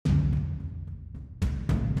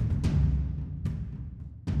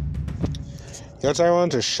Yo, everyone,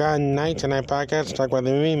 to Shine Night Tonight podcast to talk about the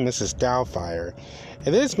movie Mrs. Doubtfire.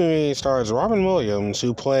 And this movie stars Robin Williams,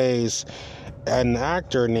 who plays an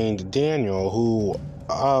actor named Daniel, who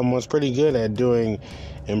was pretty good at doing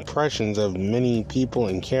impressions of many people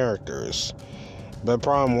and characters. The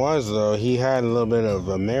problem was, though, he had a little bit of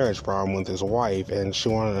a marriage problem with his wife, and she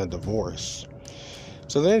wanted a divorce.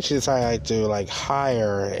 So then she decided to,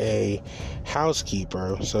 hire a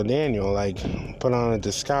housekeeper. So Daniel, put on a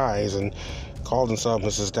disguise and called himself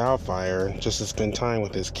Mrs. Doubtfire just to spend time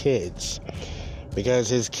with his kids. Because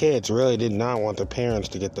his kids really did not want their parents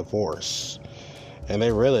to get divorced. And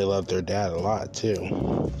they really loved their dad a lot,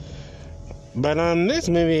 too. But, this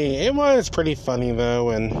movie, it was pretty funny,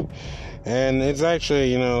 though, and it's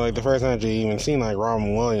actually, the first time you even seen,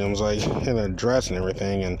 Robin Williams, in a dress and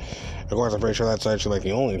everything, and, of course, I'm pretty sure that's actually,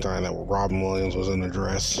 the only time that Robin Williams was in a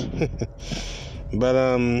dress. But,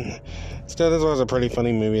 still, this was a pretty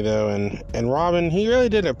funny movie, though, and Robin, he really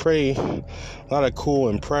did a lot of cool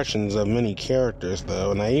impressions of many characters,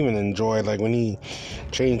 though, and I even enjoyed, when he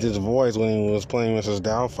changed his voice when he was playing Mrs.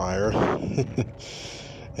 Doubtfire.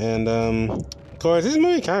 And, of course, this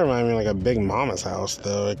movie kind of reminded me of, a Big Mama's House,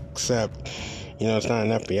 though, except, it's not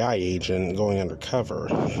an FBI agent going undercover.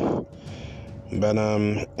 But,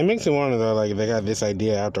 it makes me wonder, though, they got this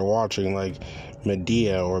idea after watching,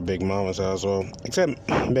 Medea or Big Mama's House. Well, except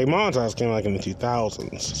Big Mama's House came out in the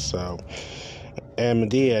 2000s, so, and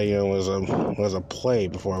Medea, was a play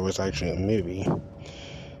before it was actually a movie.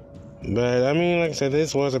 But, like I said,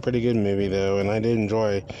 this was a pretty good movie, though, and I did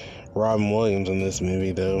enjoy Robin Williams in this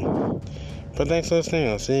movie, though. But thanks for listening.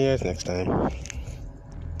 I'll see you guys next time.